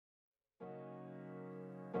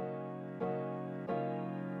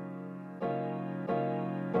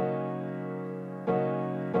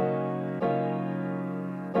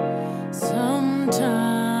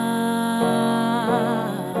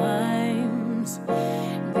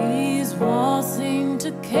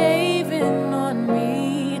to cave in on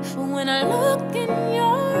me. But when I look in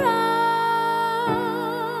your eyes,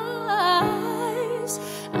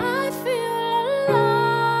 I feel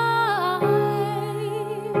alive.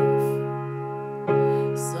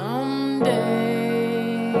 Some days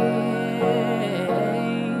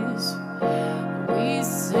we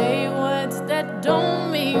say words that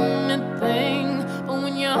don't mean a thing, but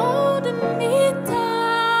when you're holding me tight,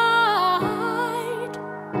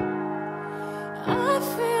 I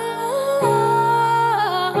feel alive.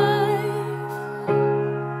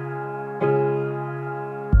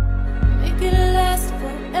 Make it last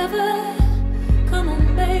forever. Come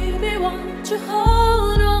on, baby, won't you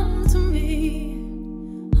hold on to me?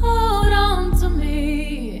 Hold on to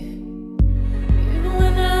me. You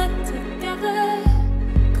and I together.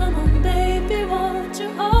 Come on, baby, won't you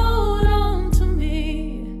hold on to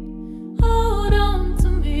me? Hold on to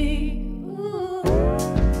me. Ooh.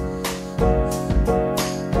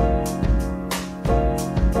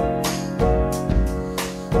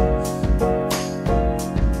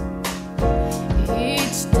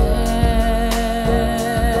 Each day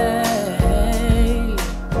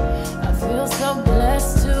I feel so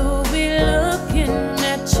blessed to be looking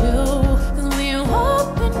at you. 'Cause when you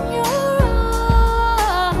open your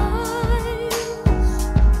eyes,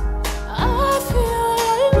 I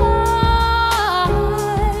feel alive.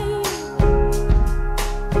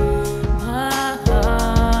 My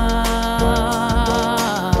heart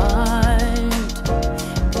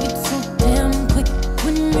beats so damn quick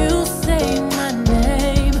when you say my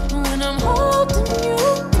name. When I'm holding you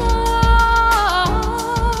tight,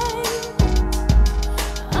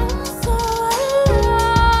 I'm so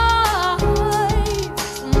alive.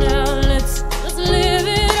 So now let's live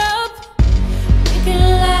it up. Make it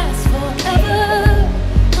last forever.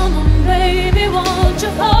 Come on, baby, won't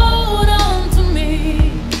you hold on to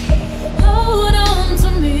me? Hold on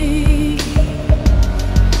to me.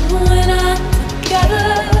 You and I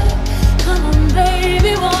together. Come on,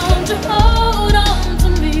 baby, won't you hold on to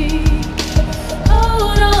me?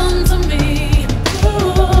 Hold on to me.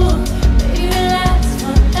 Ooh, make it last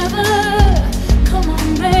forever. Come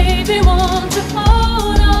on, baby, won't you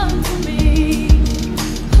hold on to me?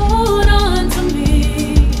 Hold on to me.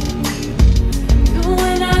 You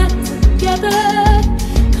and I together.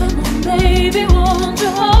 Come on, baby, won't you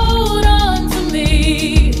hold on to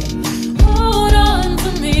me? Hold on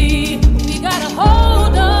to me. We gotta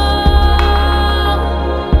hold on.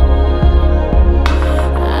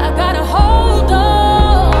 I gotta hold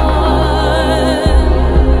on.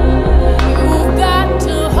 You've got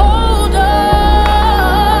to hold on.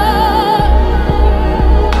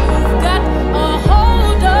 You've got a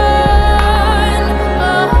hold on.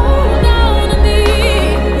 A hold on to me.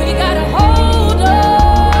 We gotta hold on.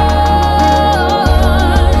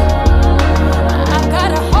 I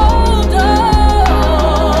gotta hold on.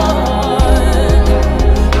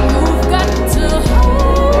 You've got to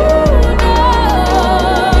hold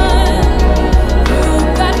on.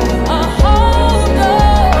 You've got a hold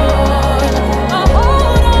on. A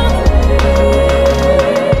hold on.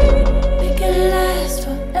 Make it last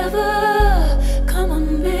forever. Come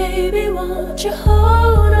on, baby, won't you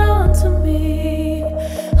hold on to me?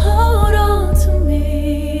 Hold on to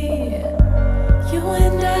me. You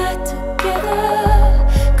and I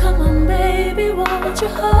together. Come on, baby, won't you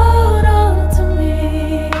hold on to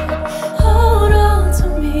me? Hold on to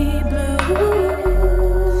me, blue.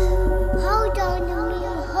 Hold on to me,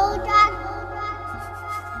 hold on.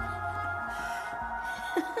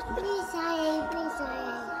 Please, please,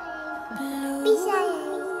 Blue. please,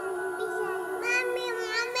 mommy,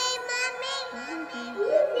 mommy, mommy,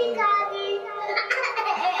 Missy Daddy.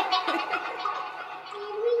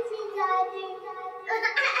 Missy Daddy.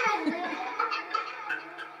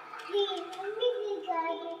 Please, Missy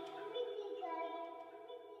Daddy. Missy Daddy.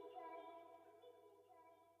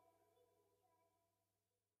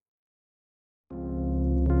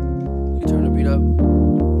 You turn the beat up.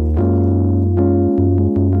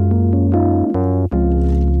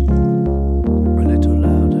 A little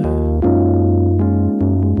louder.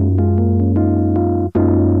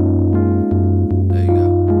 There you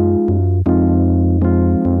go.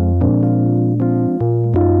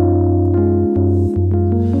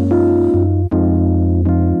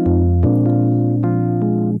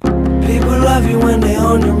 People love you when they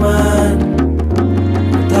on your mind.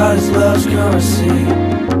 Thought is love's currency.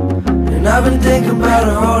 And I've been thinking about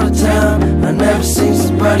her all the time. I never seen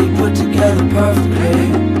somebody put together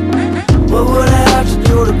perfectly. What would I have to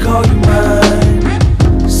do to call you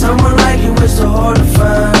mine? Someone like you is so hard to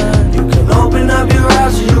find. You can open up your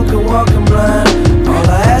eyes or you can walk in blind. All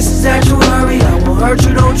I ask is that you hurry. I won't hurt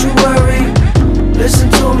you, don't you worry. Listen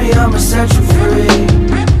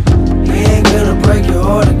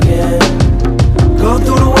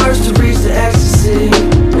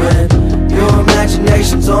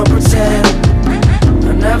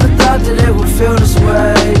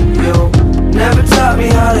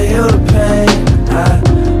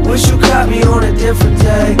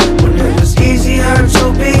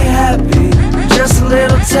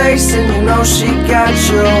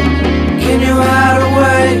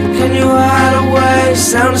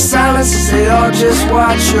all just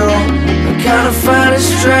watch you. I kinda find it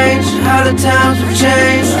strange how the times have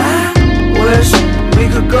changed. I wish we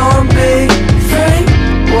could go and be free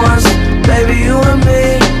once, baby, you and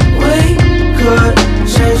me. We could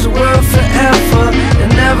change the world forever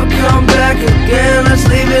and never come back again. Let's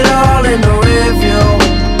leave it all in the rear view.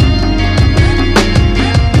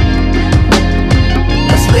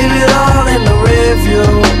 Let's leave it all in the rear view,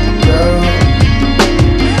 girl.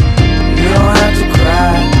 You don't have to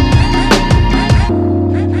cry.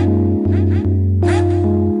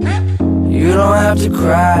 You don't have to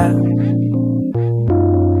cry.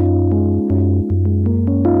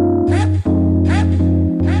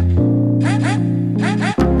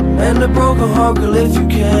 Mend a broken heart, girl, if you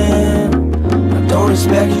can. I don't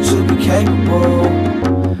expect you to be capable.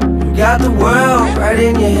 You got the world right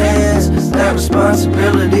in your hands. That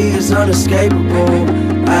responsibility is unescapable.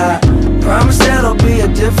 I promise that I'll be a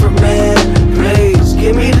different man. Please,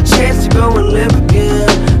 give me the chance to go and live again.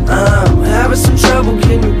 I'm having some trouble,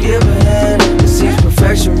 can you give a hand? It seems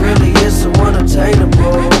perfection really is so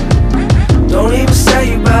unattainable. Don't even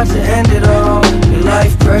say you about to end it all. Your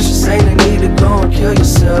life precious, ain't a need to go and kill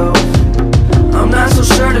yourself. I'm not so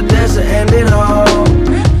sure that there's an end at all.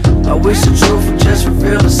 I wish the truth would just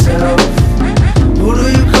reveal itself. Who do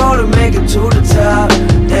you call to make it to the top?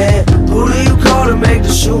 And who do you call to make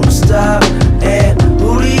the shooting stop? And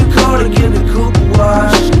who do you call to get the Cooper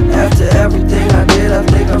washed? After everything I did, I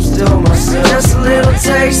think I'm still myself. Just a little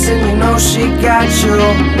taste and you know she got you.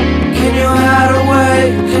 Can you hide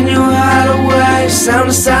away? Can you hide away? Sound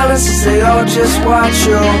of silence as they all just watch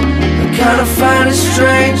you. I kinda find it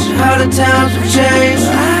strange how the times have changed.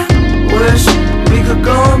 I wish we could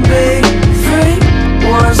go and be free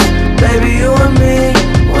once, baby, you and me.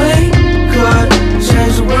 We could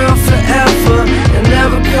change the world forever and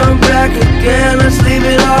never come back again. Let's leave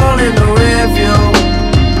it all in the rear view.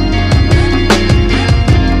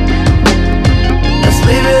 Let's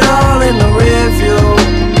leave it all in the rear view,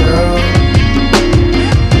 girl.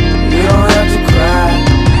 You don't have to cry.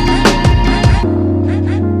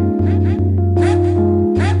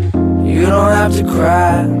 You don't have to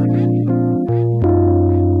cry.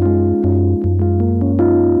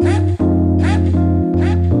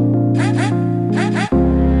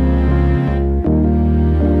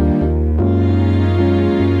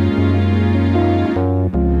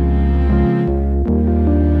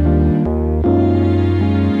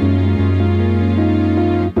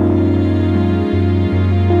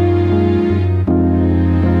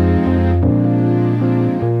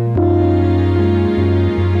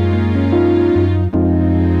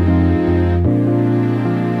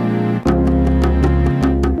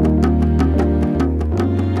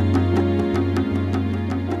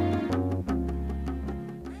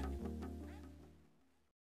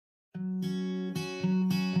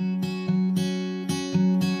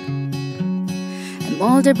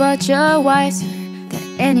 Older but you're wiser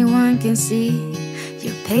than anyone can see.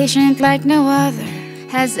 You're patient like no other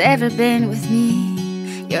has ever been with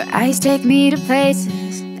me. Your eyes take me to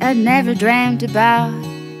places I never dreamt about.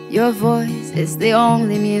 Your voice is the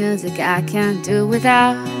only music I can't do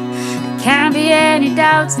without. There can't be any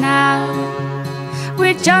doubts now.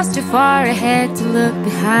 We're just too far ahead to look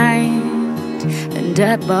behind and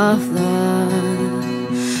above love,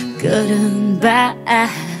 good and bad.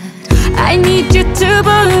 I need you to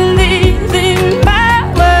believe in my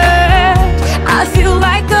word. I feel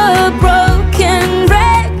like a broken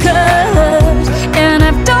record, and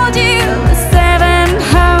I've told you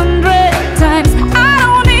 700 times I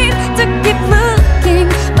don't need to keep looking.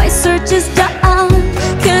 My search is done.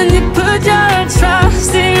 Can you put your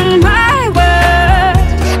trust in my word?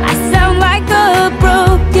 I sound like a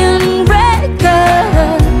broken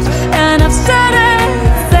record, and I've said it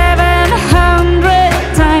 700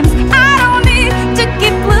 times.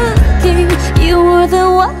 Keep looking, you were the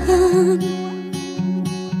one.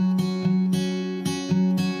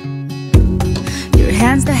 Your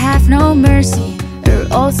hands that have no mercy are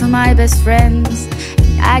also my best friends,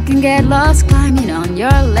 and I can get lost climbing on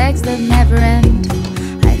your legs that never end.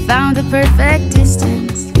 I found the perfect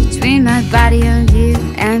distance between my body and you,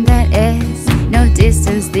 and that is no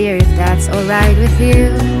distance, dear, if that's alright with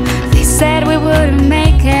you. They said we wouldn't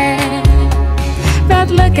make it, but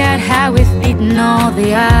look at how we've beaten all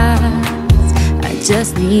the odds. I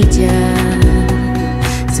just need you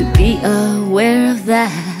to be aware of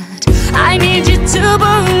that. I need you to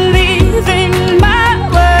believe in my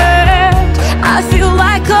word. I feel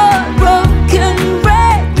like a broken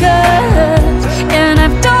record, and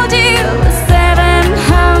I've told you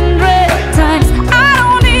 700 times I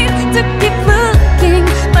don't need to keep looking.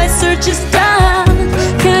 My search is done.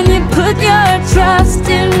 Can you put your trust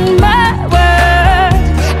in my word?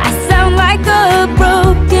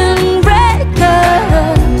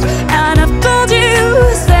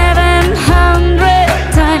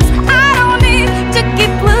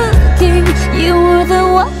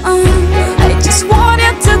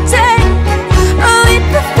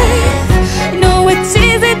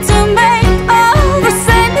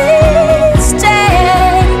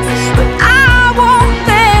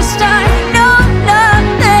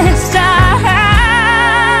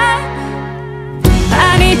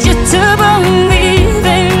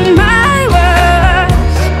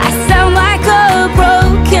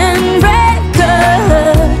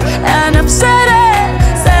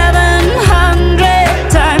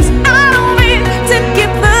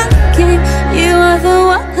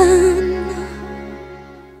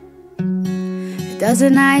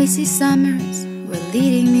 cold and icy summers were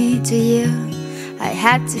leading me to you. I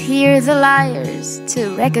had to hear the liars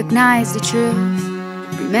to recognize the truth.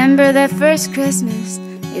 Remember that first Christmas,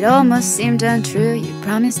 it almost seemed untrue. You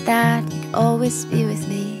promised that you'd always be with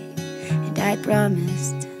me, and I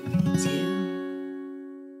promised too.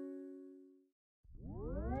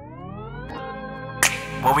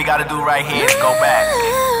 What we gotta do right here is go back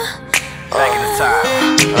in the time.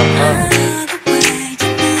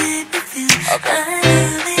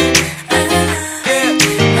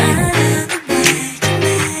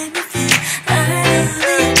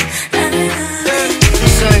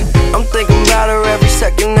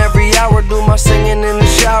 Every hour, do my singing in the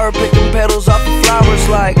shower, picking petals off the flowers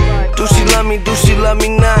like, do she love me, do she love me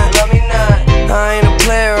not? I ain't a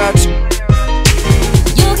player,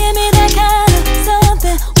 You give me that kind of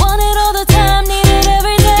something, want it all the time, need it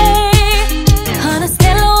every day. On a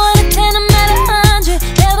scale of 1 to 10, I'm at 100,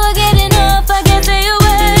 never get enough, I can't stay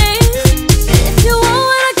away. If you want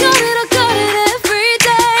what I got it every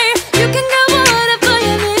day. You can get whatever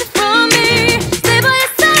you need from me. Stay by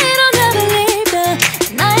your side, I'll never leave you,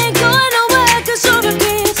 and I ain't going nowhere 'cause you're a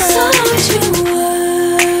keeper. So don't you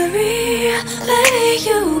worry, baby,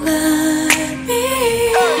 you got me.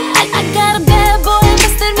 I got a bad boy, I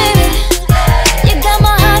must admit it. You got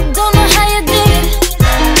my heart, don't know how you did it.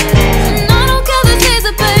 And I don't care the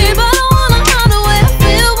season, babe, I don't wanna hide the way I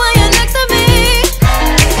feel when you're next to me.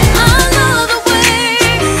 I love the way,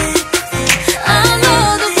 I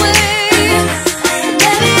love the way,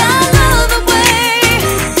 baby, I love the way.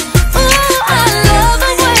 Ooh, I love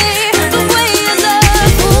the way you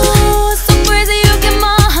love. Ooh, it's so crazy, you get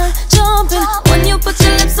my heart jumping when you put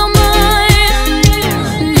your lips on mine.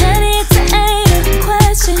 And honey, it's ain't a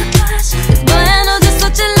question, 'cause boy, I know just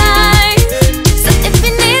what you like. So if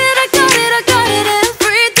you need it, I got it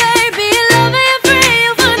every day. Be your lover, you're free,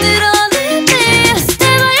 you find it all in me.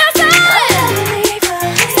 Stay by your side,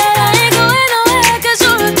 said I ain't going nowhere 'cause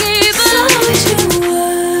you're a keeper. So don't you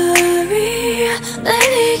worry,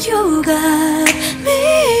 lady, you got me.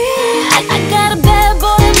 I got a bad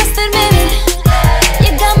boy, I must admit it.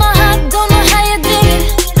 You got my heart, don't know how you did it.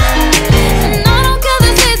 And I don't care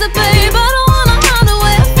the season, babe, I don't wanna hide the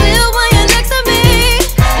way I feel when you're next to me.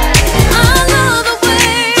 I love the way,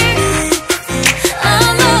 I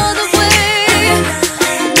love the way,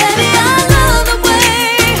 baby, I love the way.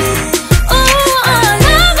 Ooh, I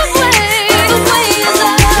love the way you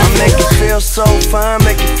love. I make you feel so fine,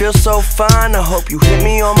 make you feel so fine. I hope you hit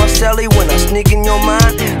me on my celly when I sneak in your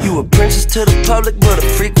mind. You a princess to the public, but a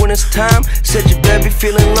freak when it's time. Said your baby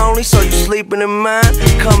feeling lonely, so you sleeping in mine.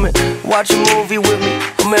 Come and watch a movie with me,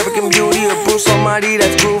 American Beauty or Bruce Almighty,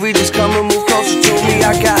 that's groovy. Just come and move closer to me.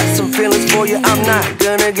 I got some feelings for you, I'm not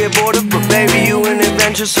gonna get bored of, but baby, you an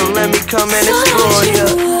adventure, so let me come and explore you.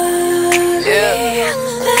 Yeah,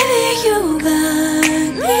 baby, you got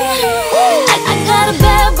me. I got a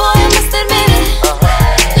bad boy, I must admit it.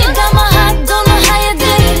 You got my heart, don't know how you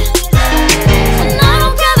did it. And I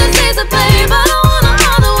don't care the season, babe, I don't wanna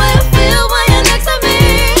hide the way I feel when you're next to me.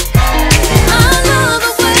 I love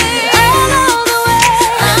the way, I love the way,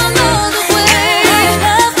 I love the way, baby,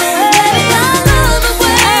 I love the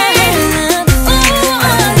way. Ooh,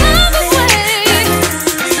 I love the way,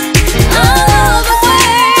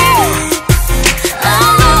 I love the way, I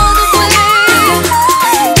love the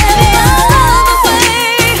way, baby, I love the way.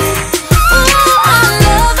 Ooh, I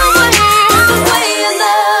love the way I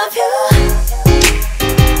love you,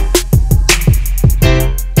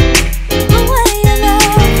 the way I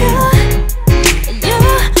love you,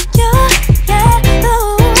 yeah, the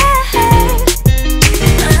way.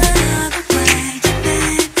 I love the way you make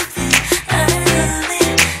me feel. I love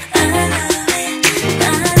it, I love it,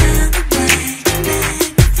 I love the way you make me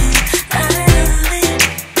feel. I love it,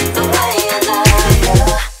 the way I love you.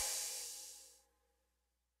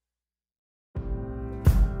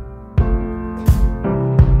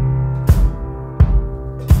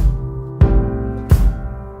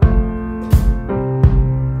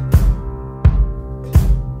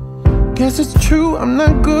 Guess it's true, I'm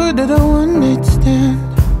not good at a one-night stand,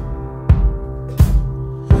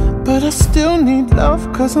 but I still need love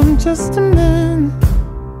 'cause I'm just a man.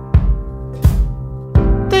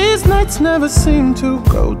 These nights never seem to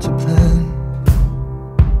go to plan.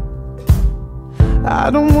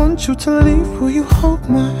 I don't want you to leave, will you hold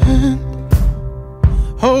my hand?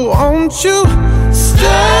 Oh, won't you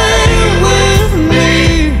stay with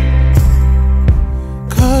me?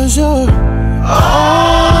 'Cause you're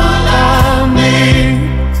all I need.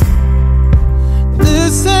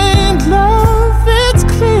 This ain't love, it's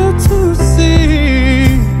clear to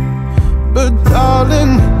see. But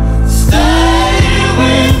darling, stay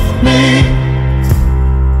with me.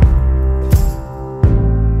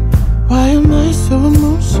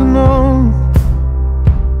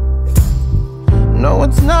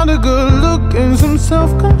 What's not a good look and some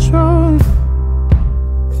self-control.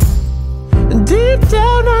 And deep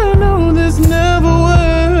down I know this never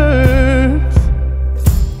works,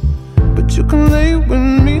 but you can lay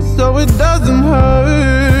with me so it doesn't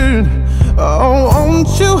hurt. Oh, won't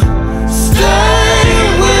you stay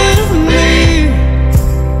with me?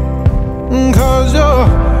 'Cause you're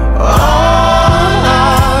all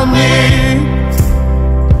I need.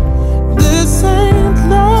 This ain't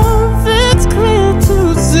love, it's clear to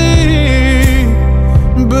see,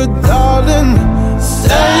 but darling,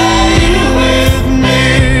 stay with me.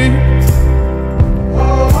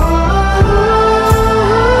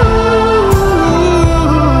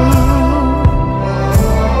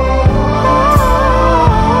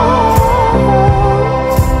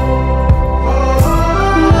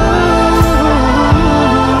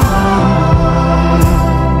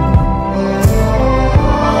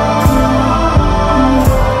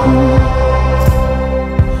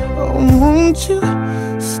 Won't you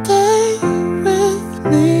stay with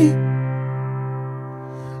me?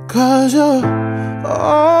 'Cause you're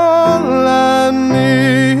all I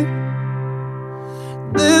need.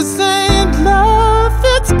 This ain't love,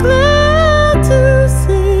 it's clear